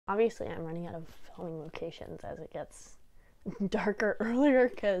Obviously I'm running out of filming locations as it gets darker earlier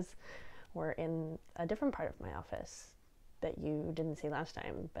because we're in a different part of my office that you didn't see last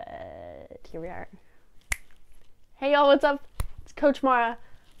time, but here we are. Hey y'all, what's up? It's Coach Mara.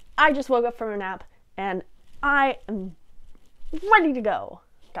 I just woke up from a nap and I am ready to go.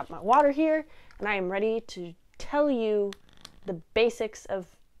 Got my water here and I am ready to tell you the basics of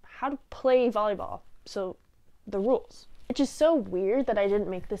how to play volleyball. So the rules. Which is so weird that I didn't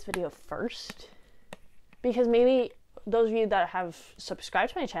make this video first, because maybe those of you that have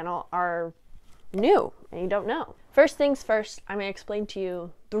subscribed to my channel are new and you don't know. First things first, I'm going to explain to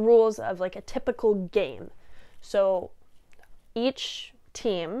you the rules of like a typical game. So each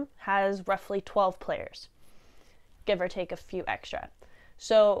team has roughly 12 players, give or take a few extra.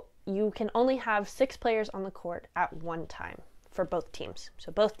 So you can only have 6 players on the court at one time for both teams.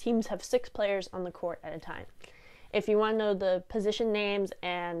 So both teams have 6 players on the court at a time. If you want to know the position names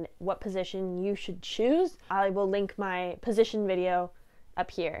and what position you should choose, I will link my position video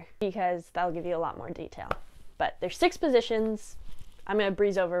up here because that'll give you a lot more detail. But there's 6 positions. I'm going to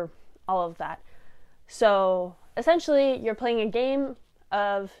breeze over all of that. So essentially, you're playing a game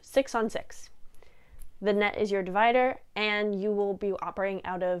of 6 on 6. The net is your divider, and you will be operating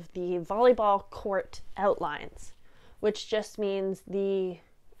out of the volleyball court outlines, which just means the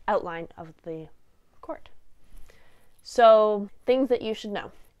outline of the court. So, things that you should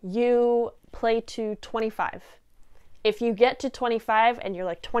know. You play to 25. If you get to 25 and you're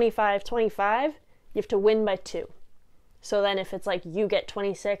like 25, 25, you have to win by 2. So then if it's like you get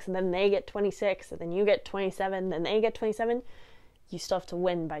 26 and then they get 26 and then you get 27, then they get 27, you still have to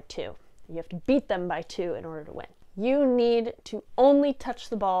win by 2. You have to beat them by 2 in order to win. You need to only touch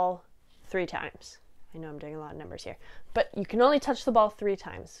the ball 3 times. I know I'm doing a lot of numbers here, but you can only touch the ball 3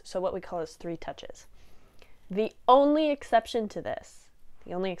 times. So what we call is 3 touches. The only exception to this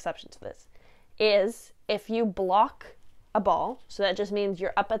is if you block a ball, so that just means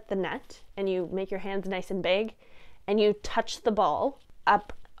you're up at the net and you make your hands nice and big and you touch the ball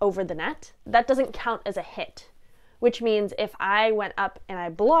up over the net, that doesn't count as a hit, which means if I went up and I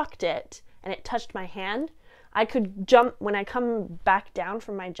blocked it and it touched my hand, I could jump, when I come back down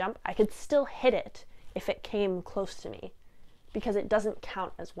from my jump, I could still hit it if it came close to me because it doesn't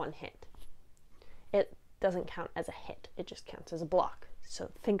count as one hit. It doesn't count as a hit, it just counts as a block.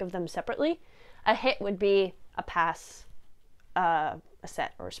 So think of them separately. A hit would be a pass, a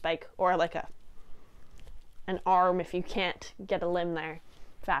set or a spike, or like an arm if you can't get a limb there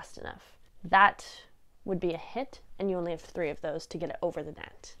fast enough. That would be a hit, and you only have 3 of those to get it over the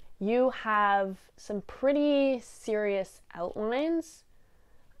net. You have some pretty serious outlines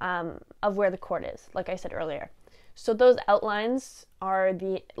of where the court is, like I said earlier. So those outlines are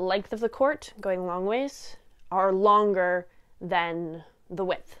the length of the court, going long ways, are longer than the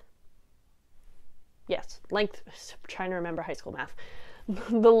width. Yes, length, I'm trying to remember high school math.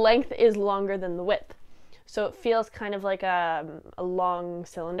 The length is longer than the width. So it feels kind of like a long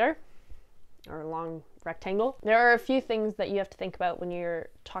cylinder or a long rectangle. There are a few things that you have to think about when you're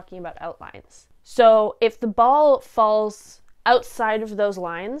talking about outlines. So if the ball falls outside of those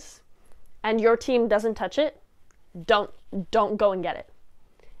lines and your team doesn't touch it, don't go and get it.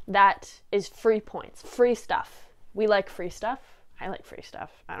 That is free points, free stuff. We like free stuff. I like free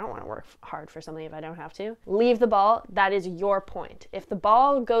stuff. I don't want to work hard for something if I don't have to. Leave the ball. That is your point. If the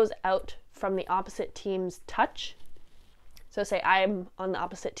ball goes out from the opposite team's touch, so say I'm on the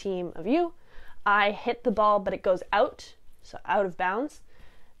opposite team of you, I hit the ball but it goes out, so out of bounds,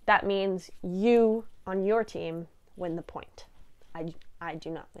 that means you on your team win the point. I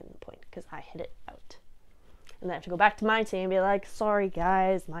do not win the point because I hit it out. And then I have to go back to my team and be like, sorry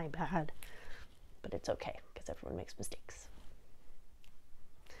guys, my bad. But it's okay, because everyone makes mistakes.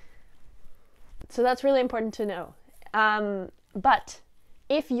 So that's really important to know. But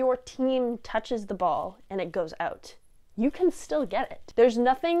if your team touches the ball and it goes out, you can still get it. There's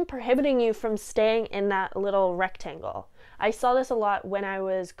nothing prohibiting you from staying in that little rectangle. I saw this a lot when I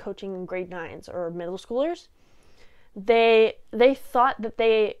was coaching grade 9s or middle schoolers. They thought that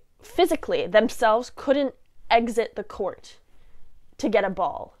they physically themselves couldn't exit the court to get a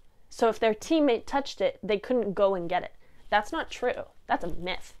ball. So if their teammate touched it, they couldn't go and get it. That's not true. That's a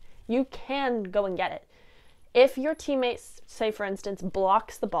myth. You can go and get it. If your teammate, say for instance,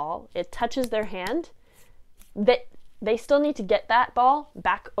 blocks the ball, it touches their hand, they still need to get that ball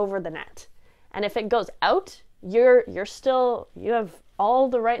back over the net. And if it goes out, you have all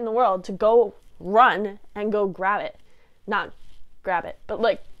the right in the world to go run and go grab it. Not grab it, but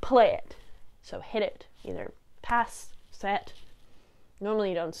like play it. So hit it, either pass, set. Normally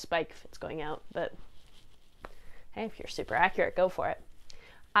you don't spike if it's going out, but hey, if you're super accurate, go for it.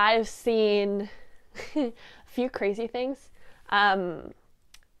 I've seen a few crazy things.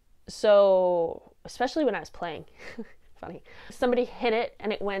 So, especially when I was playing, funny, somebody hit it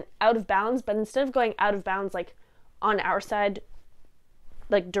and it went out of bounds, but instead of going out of bounds like on our side,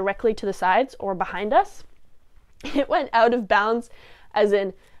 like directly to the sides or behind us, it went out of bounds as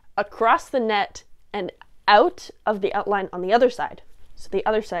in across the net and out of the outline on the other side. So the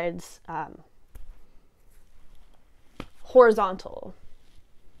other side's horizontal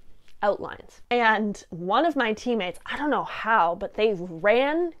outlines. And one of my teammates, I don't know how, but they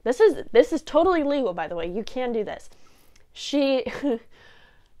ran. This is totally legal, by the way. You can do this. She,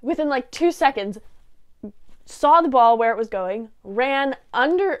 within like 2 seconds, saw the ball where it was going, ran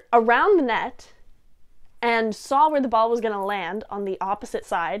around the net, and saw where the ball was going to land on the opposite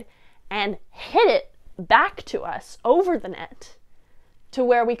side, and hit it back to us over the net to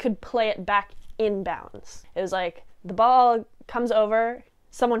where we could play it back inbounds. It was like the ball comes over,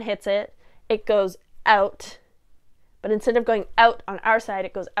 someone hits it, it goes out, but instead of going out on our side,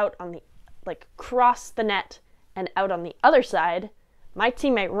 it goes out on the, like, cross the net and out on the other side. My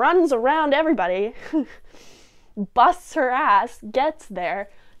teammate runs around everybody, busts her ass, gets there,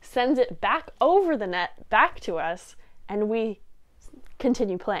 sends it back over the net, back to us, and we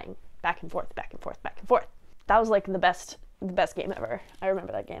continue playing back and forth, back and forth, back and forth. That was like the best game ever. I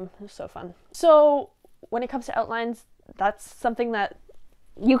remember that game. It was so fun. So when it comes to outlines, that's something that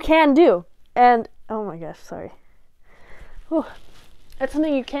you can do. And, oh my gosh, sorry. Whew. That's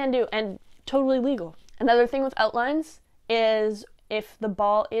something you can do and totally legal. Another thing with outlines is if the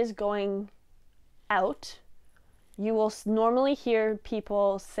ball is going out, you will normally hear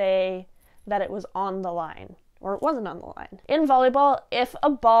people say that it was on the line or it wasn't on the line. In volleyball, if a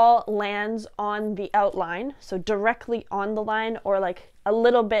ball lands on the outline, so directly on the line or like a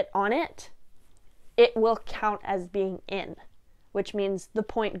little bit on it, it will count as being in, which means the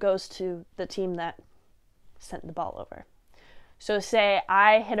point goes to the team that sent the ball over. So say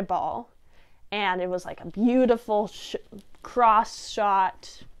I hit a ball and it was like a beautiful cross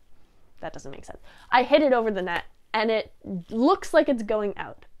shot. That doesn't make sense. I hit it over the net and it looks like it's going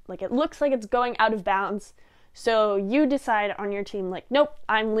out. Like it looks like it's going out of bounds. So you decide on your team, like, nope,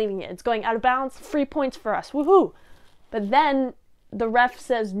 I'm leaving it. It's going out of bounds. 3 points for us. Woohoo! But then the ref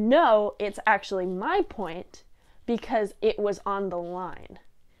says, no, it's actually my point because it was on the line.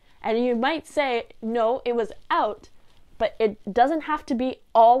 And you might say, no, it was out, but it doesn't have to be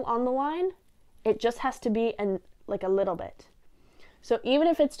all on the line. It just has to be like a little bit. So even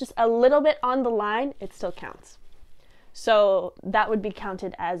if it's just a little bit on the line, it still counts. So that would be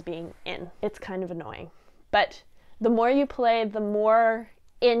counted as being in. It's kind of annoying. But the more you play, the more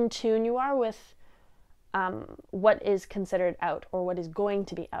in tune you are with what is considered out or what is going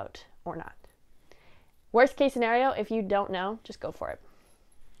to be out or not. Worst case scenario, if you don't know, just go for it.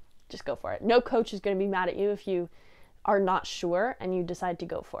 Just go for it. No coach is going to be mad at you if you are not sure and you decide to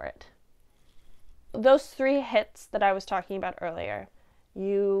go for it. Those 3 hits that I was talking about earlier,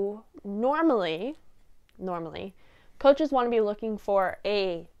 you normally, coaches want to be looking for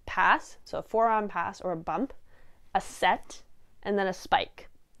a pass, so a forearm pass or a bump, a set, and then a spike.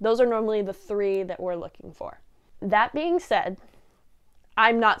 Those are normally the 3 that we're looking for. That being said,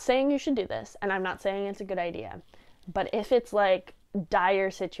 I'm not saying you should do this, and I'm not saying it's a good idea, but if it's like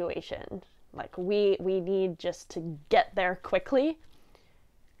dire situation, like we need just to get there quickly,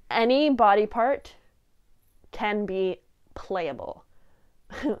 any body part can be playable.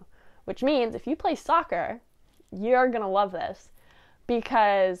 Which means if you play soccer, you're gonna love this,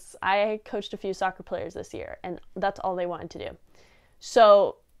 because I coached a few soccer players this year and that's all they wanted to do.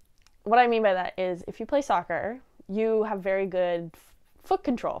 So what I mean by that is if you play soccer, you have very good foot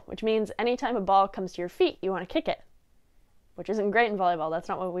control, which means anytime a ball comes to your feet, you want to kick it, which isn't great in volleyball. That's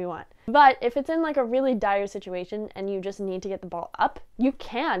not what we want. But if it's in like a really dire situation and you just need to get the ball up, you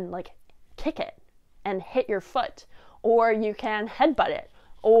can like kick it and hit your foot, or you can headbutt it,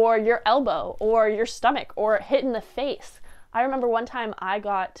 or your elbow, or your stomach, or hit in the face. I remember one time I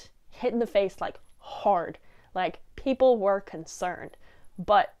got hit in the face like hard. Like people were concerned,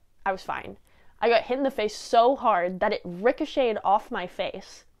 but I was fine. I got hit in the face so hard that it ricocheted off my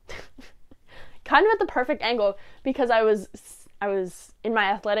face. Kind of at the perfect angle because I was in my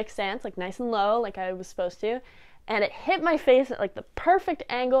athletic stance, like nice and low, like I was supposed to, and it hit my face at like the perfect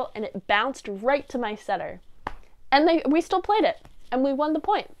angle and it bounced right to my setter. And we still played it and we won the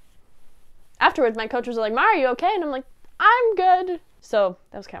point. Afterwards, my coach was like, "Ma, are you okay?" And I'm like, "I'm good." So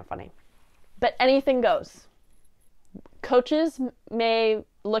that was kind of funny. But anything goes. Coaches may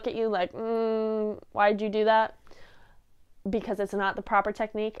look at you like, why'd you do that? Because it's not the proper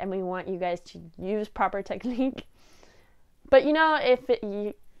technique and we want you guys to use proper technique. But you know, if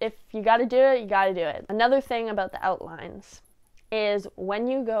if you got to do it, you got to do it. Another thing about the outlines is when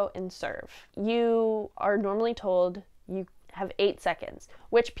you go and serve, you are normally told you have 8 seconds,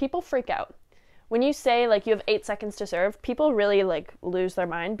 which people freak out. When you say like you have 8 seconds to serve, people really like lose their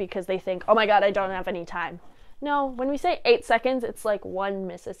mind because they think, oh my God, I don't have any time. No, when we say 8 seconds, it's like 1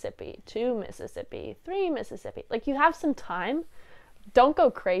 Mississippi, 2 Mississippi, 3 Mississippi. Like you have some time. Don't go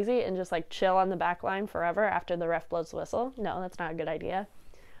crazy and just like chill on the back line forever after the ref blows the whistle. No, that's not a good idea.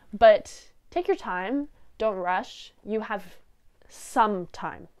 But take your time. Don't rush. You have some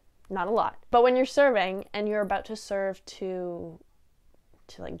time, not a lot. But when you're serving and you're about to serve to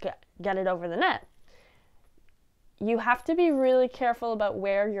like get it over the net, you have to be really careful about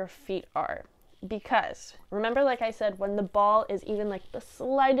where your feet are. Because remember, like I said, when the ball is even like the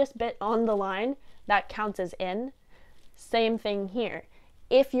slightest bit on the line, that counts as in. Same thing here.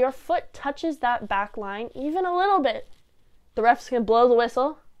 If your foot touches that back line even a little bit, the ref's gonna blow the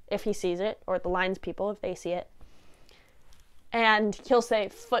whistle if he sees it, or the lines people if they see it, and he'll say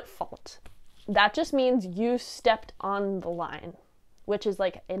foot fault. That just means you stepped on the line, which is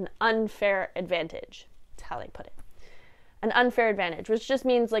like an unfair advantage. That's how they put it. An unfair advantage, which just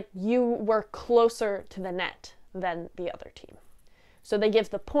means like you were closer to the net than the other team. So they give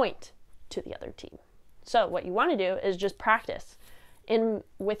the point to the other team. So what you want to do is just practice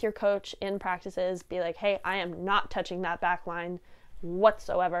with your coach in practices. Be like, hey, I am not touching that back line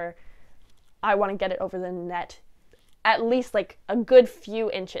whatsoever. I want to get it over the net at least like a good few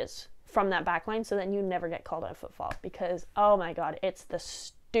inches from that back line, so then you never get called on a foot fault. Because, oh my God, it's the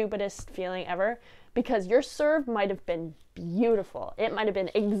stupidest feeling ever, because your serve might have been beautiful. It might have been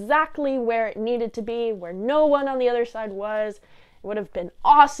exactly where it needed to be, where no one on the other side was. It would have been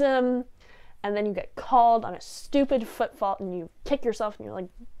awesome. And then you get called on a stupid foot fault and you kick yourself and you're like,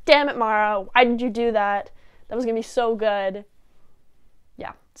 damn it, Mara, why did you do that? That was going to be so good.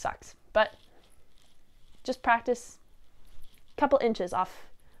 Yeah, sucks. But just practice a couple inches off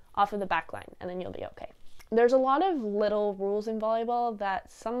of the back line and then you'll be okay. There's a lot of little rules in volleyball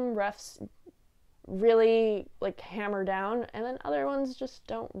that some refs really like hammer down, and then other ones just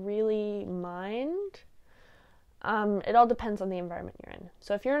don't really mind. It all depends on the environment you're in.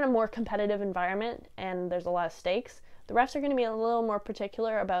 So if you're in a more competitive environment and there's a lot of stakes, the refs are going to be a little more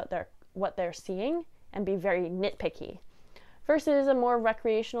particular about what they're seeing and be very nitpicky. Versus a more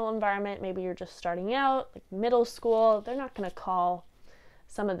recreational environment, maybe you're just starting out, like middle school, they're not going to call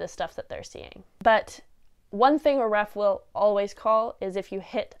some of the stuff that they're seeing. But one thing a ref will always call is if you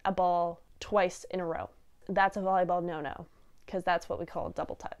hit a ball twice in a row. That's a volleyball no-no, because that's what we call a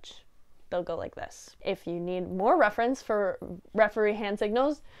double touch. They'll go like this. If you need more reference for referee hand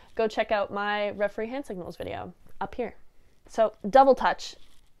signals, go check out my referee hand signals video up here. So double touch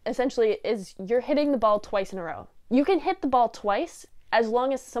essentially is you're hitting the ball twice in a row. You can hit the ball twice as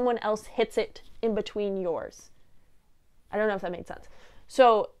long as someone else hits it in between yours. I don't know if that made sense.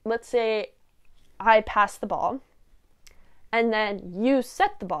 So let's say I pass the ball and then you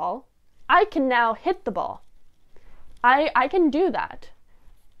set the ball. I can now hit the ball. I can do that.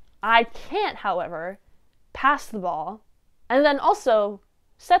 I can't, however, pass the ball and then also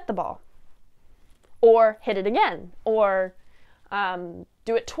set the ball or hit it again or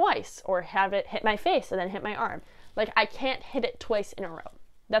do it twice or have it hit my face and then hit my arm. Like, I can't hit it twice in a row.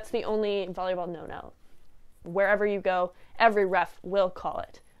 That's the only volleyball no-no. Wherever you go, every ref will call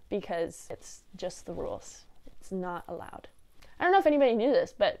it because it's just the rules. It's not allowed. I don't know if anybody knew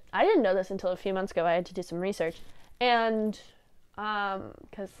this, but I didn't know this until a few months ago. I had to do some research. And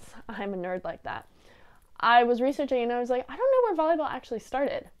because I'm a nerd like that, I was researching and I was like, I don't know where volleyball actually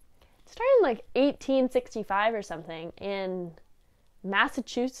started. It started in like 1865 or something in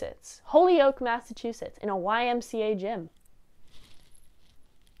Massachusetts, Holyoke, Massachusetts, in a YMCA gym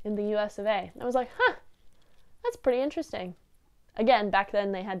in the US of A. And I was like, huh, that's pretty interesting. Again, back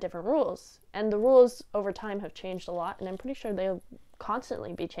then they had different rules, and the rules over time have changed a lot, and I'm pretty sure they'll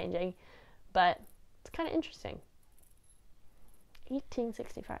constantly be changing, but it's kind of interesting.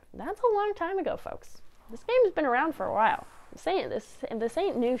 1865. That's a long time ago, folks. This game's been around for a while. I'm saying this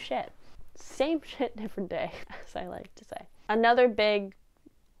ain't new shit. Same shit, different day, as I like to say. Another big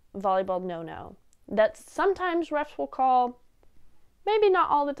volleyball no-no that sometimes refs will call, maybe not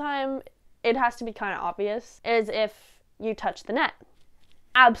all the time, it has to be kind of obvious, is if you touch the net.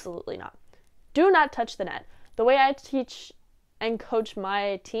 Absolutely not. Do not touch the net. The way I teach and coach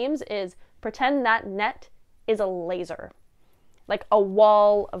my teams is pretend that net is a laser. Like a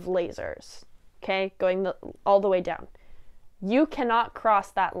wall of lasers, okay, going all the way down. You cannot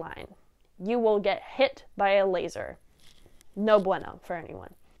cross that line. You will get hit by a laser. No bueno for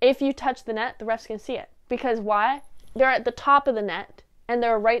anyone. If you touch the net, the refs can see it. Because why? They're at the top of the net, and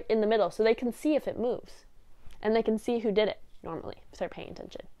they're right in the middle, so they can see if it moves. And they can see who did it, normally, if they're paying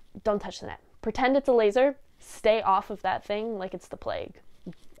attention. Don't touch the net. Pretend it's a laser. Stay off of that thing like it's the plague.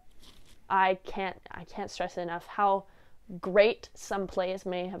 I can't stress it enough how great some plays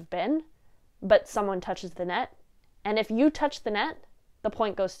may have been, but someone touches the net, and if you touch the net, the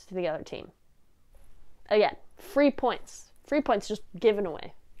point goes to the other team. Again, free points. Free points just given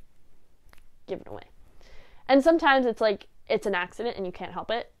away. Given away. And sometimes it's like, it's an accident and you can't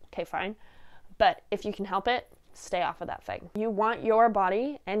help it. Okay, fine. But if you can help it, stay off of that thing. You want your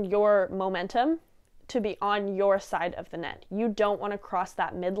body and your momentum to be on your side of the net. You don't want to cross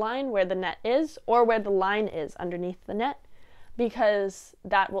that midline where the net is or where the line is underneath the net, because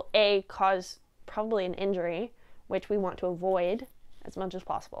that will cause probably an injury, which we want to avoid as much as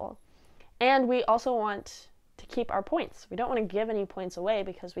possible. And we also want to keep our points. We don't want to give any points away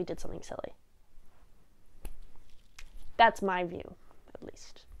because we did something silly. That's my view, at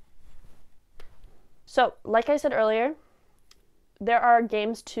least. So, like I said earlier, there are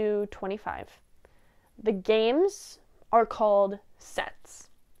games to 25. The games are called sets.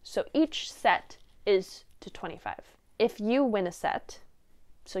 So each set is to 25. If you win a set,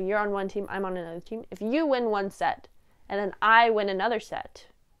 so you're on one team, I'm on another team. If you win one set and then I win another set,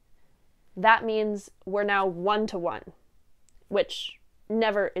 that means we're now 1-1, which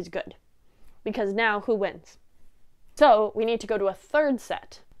never is good, because now who wins? So we need to go to a third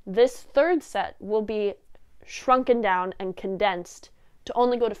set. This third set will be shrunken down and condensed to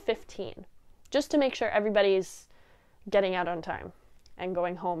only go to 15, just to make sure everybody's getting out on time and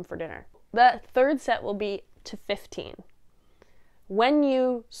going home for dinner. The third set will be to 15. When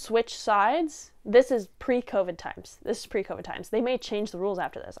you switch sides, this is pre-COVID times. They may change the rules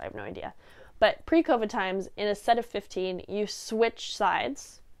after this, I have no idea. But pre-COVID times, in a set of 15, you switch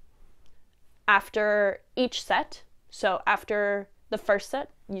sides after each set. So after the first set,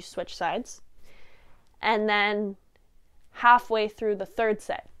 you switch sides. And then halfway through the third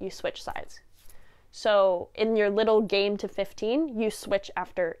set, you switch sides. So in your little game to 15, you switch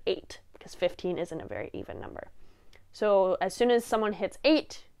after 8, because 15 isn't a very even number. So as soon as someone hits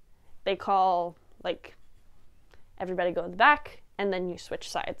 8, they call, like, everybody goes back, and then you switch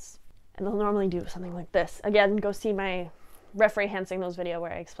sides. And they'll normally do something like this. Again, go see my referee hand signals video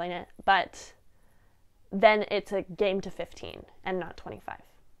where I explain it. But then it's a game to 15 and not 25.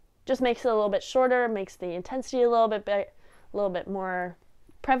 Just makes it a little bit shorter, makes the intensity a little bit more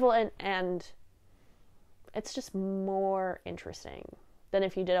prevalent, and it's just more interesting than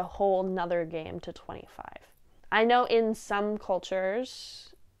if you did a whole nother game to 25. I know in some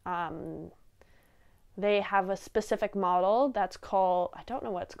cultures, they have a specific model that's called, I don't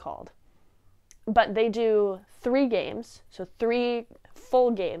know what it's called, but they do 3 games, so 3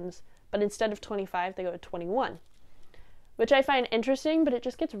 full games, but instead of 25, they go to 21, which I find interesting, but it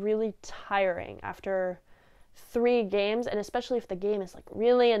just gets really tiring after 3 games, and especially if the game is like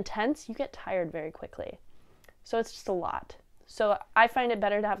really intense, you get tired very quickly. So it's just a lot. So I find it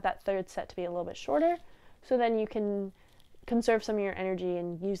better to have that third set to be a little bit shorter, so then you can conserve some of your energy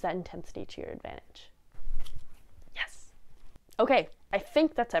and use that intensity to your advantage. Yes. Okay, I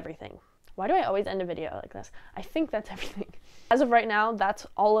think that's everything. Why do I always end a video like this? I think that's everything. As of right now, that's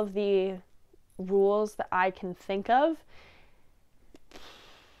all of the rules that I can think of.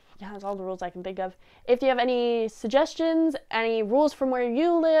 Yeah, that's all the rules I can think of. If you have any suggestions, any rules from where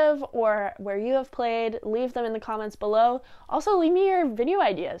you live or where you have played, leave them in the comments below. Also, leave me your video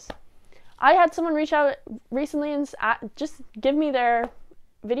ideas. I had someone reach out recently and just give me their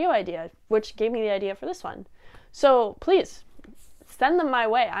video idea, which gave me the idea for this one. So please, send them my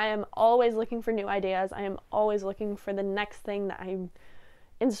way. I am always looking for new ideas. I am always looking for the next thing that I'm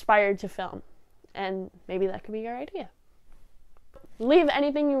inspired to film. And maybe that could be your idea. Leave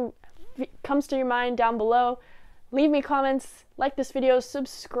anything comes to your mind down below. Leave me comments, like this video,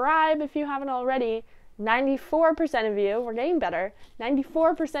 subscribe if you haven't already. 94% of you, we're getting better,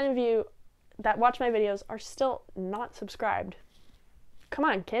 94% of you that watch my videos are still not subscribed. Come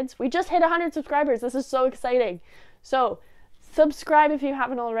on, kids. We just hit 100 subscribers. This is so exciting. So, subscribe if you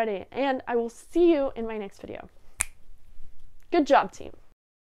haven't already, and I will see you in my next video. Good job, team.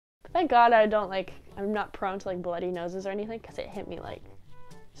 Thank God I'm not prone to like bloody noses or anything, because it hit me like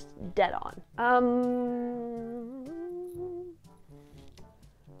just dead on.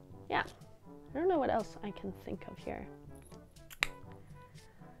 Yeah. I don't know what else I can think of here.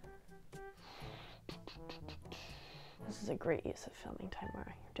 This is a great use of filming time, Mara.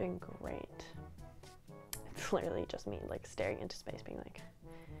 You're doing great. It's literally just me like staring into space being like,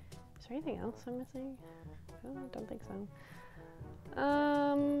 is there anything else I'm missing? I don't think so.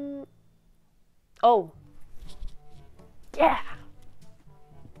 Oh. Yeah!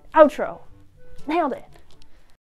 Outro. Nailed it.